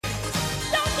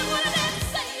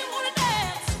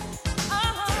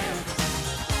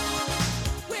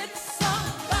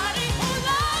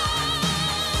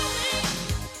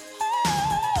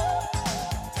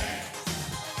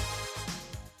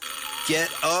Get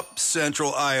up,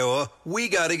 Central Iowa. We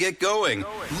got to get going.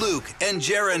 Luke and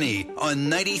Jeremy on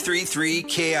 93.3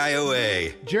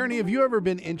 KIOA. Jeremy, have you ever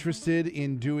been interested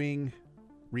in doing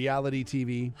reality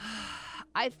TV?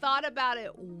 I thought about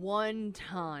it one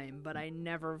time, but I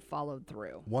never followed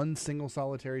through. One single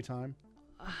solitary time?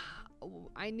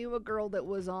 I knew a girl that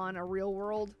was on A Real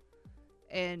World,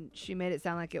 and she made it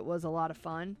sound like it was a lot of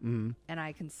fun, and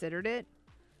I considered it.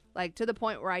 Like, to the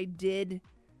point where I did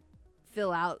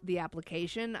fill out the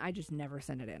application, I just never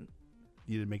sent it in.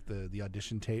 You didn't make the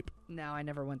audition tape? No, I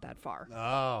never went that far.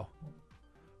 Oh,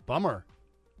 bummer.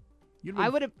 I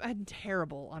would have been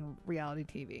terrible on reality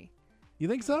TV. You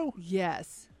think so?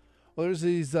 Yes. Well, there's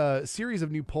these series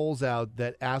of new polls out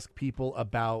that ask people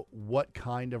about what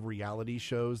kind of reality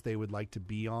shows they would like to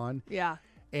be on. Yeah.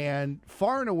 And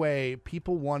far and away,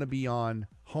 people want to be on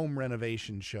home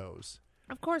renovation shows.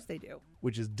 Of course they do.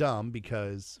 Which is dumb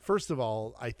because, first of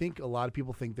all, I think a lot of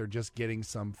people think they're just getting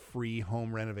some free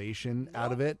home renovation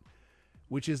out of it,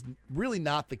 which is really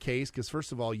not the case because,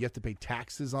 first of all, you have to pay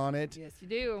taxes on it. Yes, you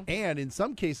do. And in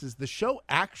some cases, the show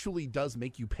actually does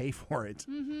make you pay for it.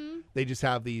 Mm-hmm. They just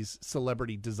have these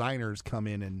celebrity designers come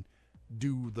in and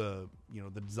do the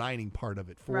designing part of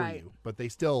it for you, but they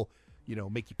still,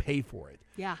 make you pay for it.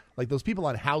 Yeah. Like those people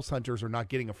on House Hunters are not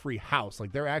getting a free house.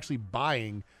 Like they're actually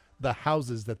buying the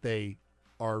houses that they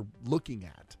are looking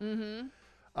at.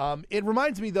 Mm-hmm. It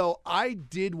reminds me, though, I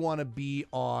did want to be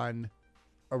on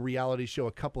a reality show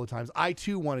a couple of times. I,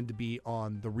 too, wanted to be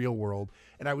on The Real World.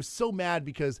 And I was so mad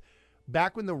because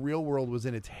back when The Real World was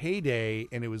in its heyday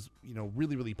and it was,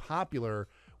 really, really popular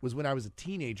was when I was a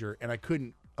teenager and I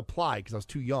couldn't apply because I was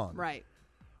too young. Right.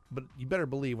 But you better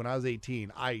believe when I was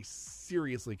 18, I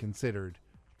seriously considered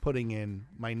putting in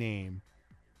my name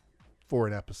for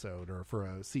an episode or for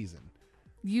a season.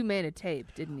 You made a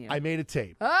tape, didn't you? I made a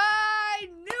tape. I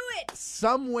knew it!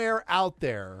 Somewhere out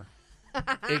there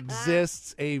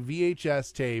exists a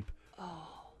VHS tape.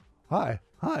 Oh. Hi,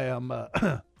 I'm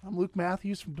I'm Luke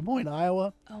Matthews from Des Moines,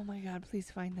 Iowa. Oh my God! Please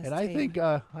find this. And tape.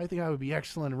 I think I would be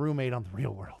excellent roommate on The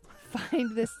Real World.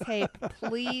 Find this tape,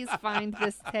 please. Find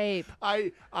this tape.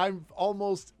 I'm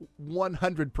almost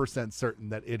 100% certain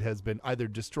that it has been either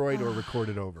destroyed or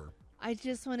recorded over. I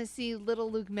just want to see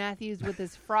little Luke Matthews with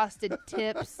his frosted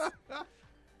tips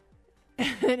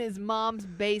in his mom's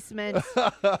basement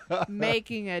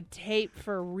making a tape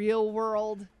for Real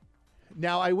World.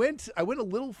 Now, I went a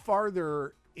little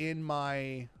farther in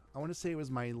I want to say it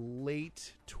was my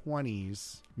late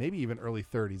 20s, maybe even early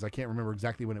 30s. I can't remember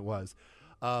exactly when it was.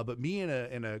 But me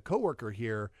and a coworker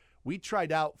here, we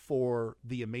tried out for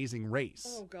The Amazing Race.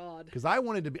 Oh, God. Because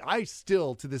I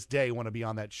still, to this day, want to be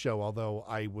on that show, although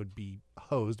I would be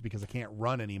hosed because I can't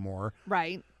run anymore.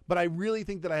 Right. But I really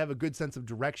think that I have a good sense of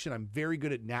direction. I'm very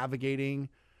good at navigating.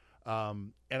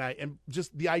 And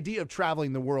just the idea of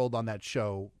traveling the world on that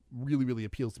show really, really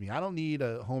appeals to me. I don't need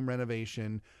a home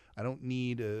renovation. I don't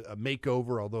need a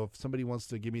makeover, although if somebody wants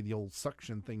to give me the old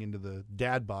suction thing into the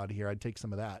dad bod here, I'd take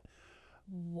some of that.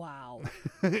 Wow.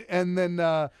 And then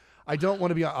I don't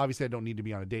want to be on, obviously I don't need to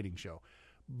be on a dating show,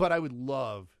 but I would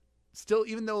love still,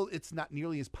 even though it's not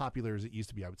nearly as popular as it used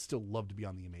to be, I would still love to be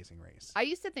on The Amazing Race. I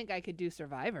used to think I could do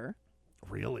Survivor.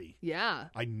 Really? Yeah.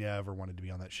 I never wanted to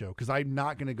be on that show because I'm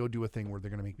not going to go do a thing where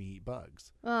they're going to make me eat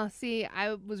bugs. See,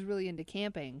 I was really into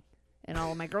camping and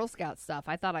all of my Girl Scout stuff.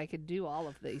 I thought I could do all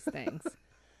of these things.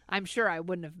 I'm sure I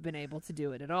wouldn't have been able to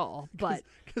do it at all, but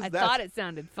I thought it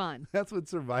sounded fun. That's what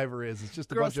Survivor is. It's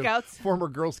just a Girl bunch Scouts? of former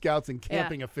Girl Scouts and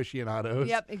camping aficionados.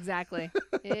 Yep, exactly.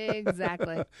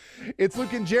 Exactly. It's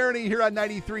Luke and Jeremy here on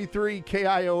 93.3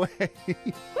 KIOA.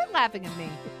 Quit laughing at me.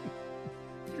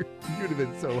 You'd have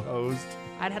been so hosed.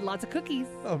 I'd had lots of cookies.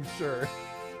 I'm sure.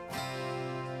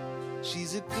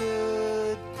 She's a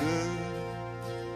good girl.